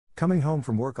Coming home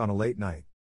from work on a late night.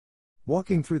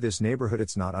 Walking through this neighborhood,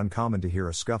 it's not uncommon to hear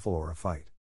a scuffle or a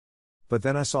fight. But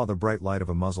then I saw the bright light of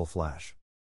a muzzle flash.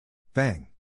 Bang!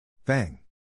 Bang!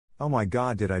 Oh my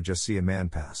God, did I just see a man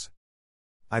pass?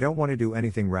 I don't want to do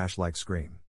anything rash like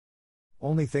scream.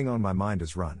 Only thing on my mind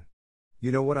is run.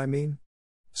 You know what I mean?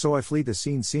 So I flee the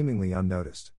scene seemingly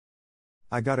unnoticed.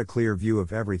 I got a clear view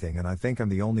of everything, and I think I'm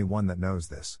the only one that knows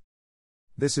this.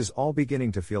 This is all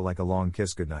beginning to feel like a long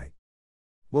kiss goodnight.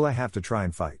 Will I have to try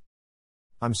and fight?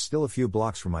 I'm still a few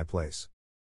blocks from my place.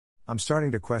 I'm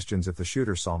starting to question if the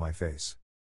shooter saw my face.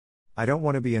 I don't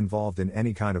want to be involved in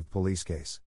any kind of police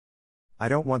case. I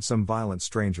don't want some violent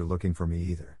stranger looking for me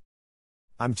either.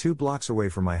 I'm 2 blocks away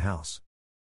from my house.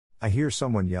 I hear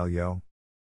someone yell, "Yo."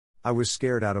 I was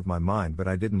scared out of my mind, but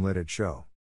I didn't let it show.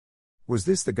 Was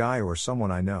this the guy or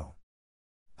someone I know?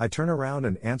 I turn around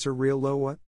and answer real low,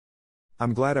 "What?"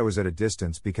 I'm glad I was at a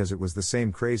distance because it was the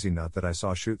same crazy nut that I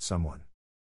saw shoot someone.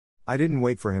 I didn't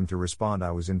wait for him to respond, I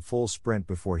was in full sprint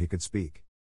before he could speak.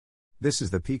 This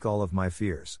is the peak all of my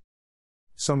fears.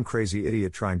 Some crazy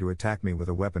idiot trying to attack me with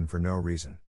a weapon for no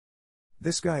reason.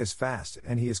 This guy is fast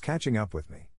and he is catching up with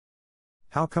me.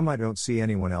 How come I don't see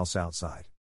anyone else outside?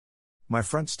 My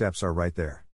front steps are right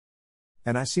there.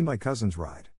 And I see my cousins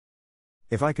ride.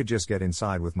 If I could just get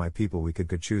inside with my people, we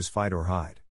could choose fight or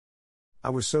hide. I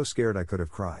was so scared I could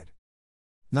have cried.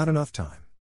 Not enough time.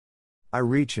 I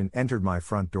reached and entered my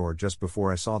front door just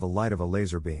before I saw the light of a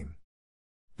laser beam.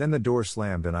 Then the door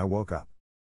slammed and I woke up.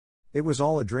 It was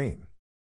all a dream.